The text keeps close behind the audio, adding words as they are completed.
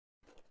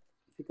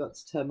Forgot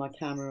to turn my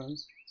camera on.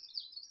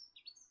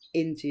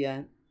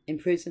 India.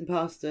 Imprisoned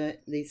pastor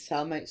leads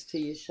cellmates to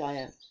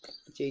Yeshua,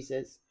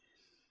 Jesus.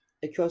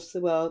 Across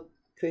the world,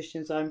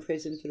 Christians are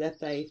imprisoned for their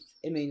faith,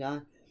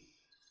 Imina,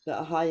 but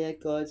a higher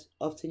God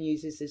often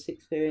uses this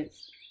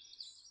experience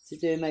to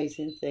do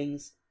amazing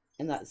things,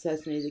 and that's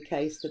certainly the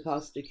case for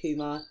Pastor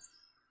Kumar.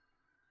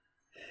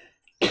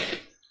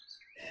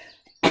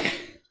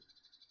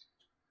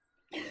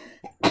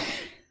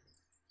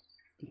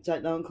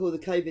 Don't know and call the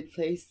COVID,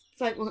 please.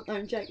 Don't want no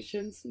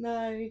injections,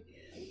 no.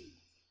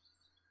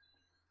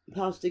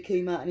 Pastor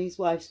Kumar and his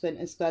wife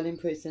spent a spell in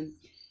prison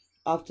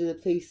after the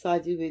police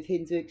sided with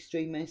Hindu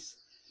extremists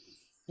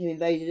who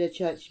invaded a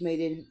church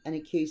meeting and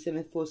accused them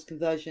of forced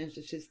conversions,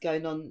 which is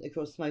going on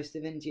across most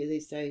of India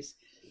these days.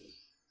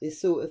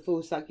 This sort of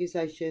false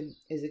accusation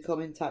is a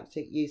common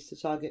tactic used to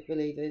target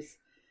believers.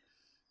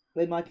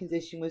 When my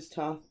condition was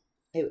tough,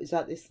 it was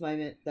at this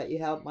moment that you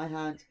held my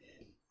hand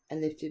and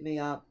lifted me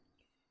up.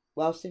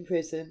 Whilst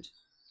imprisoned,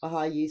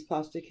 I used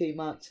Pastor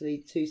Kumar to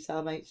lead 2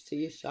 cellmates to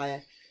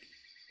Yeshua,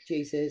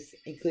 Jesus,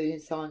 including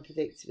someone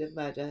convicted of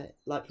murder,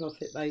 like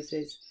Prophet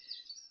Moses.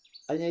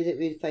 I knew that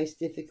we'd face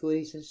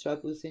difficulties and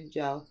struggles in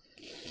jail,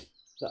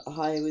 but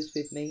Ahaya was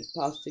with me,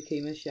 Pastor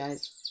Kumar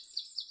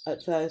shares.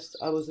 At first,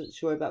 I wasn't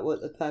sure about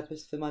what the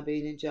purpose for my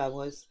being in jail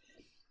was,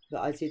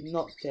 but I did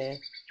not fear.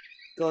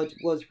 God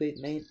was with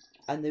me,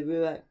 and the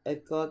Ruach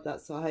of God,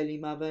 that's our Holy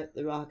Mother,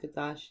 the Ruach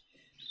HaKodesh,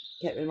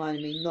 kept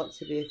reminding me not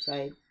to be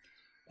afraid.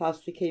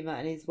 Pastor Kumar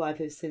and his wife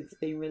have since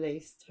been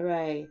released.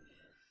 Hooray!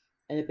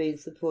 And are being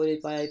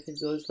supported by Open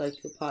Doors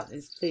local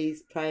partners.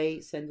 Please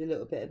pray, send a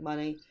little bit of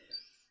money.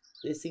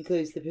 This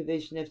includes the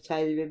provision of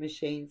tailoring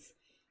machines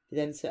for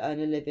them to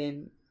earn a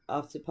living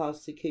after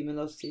Pastor Kumar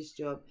lost his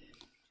job.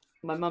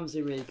 My mum's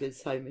a really good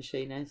sewing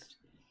machinist.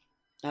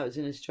 That was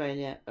in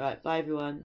Australia. Alright, bye everyone.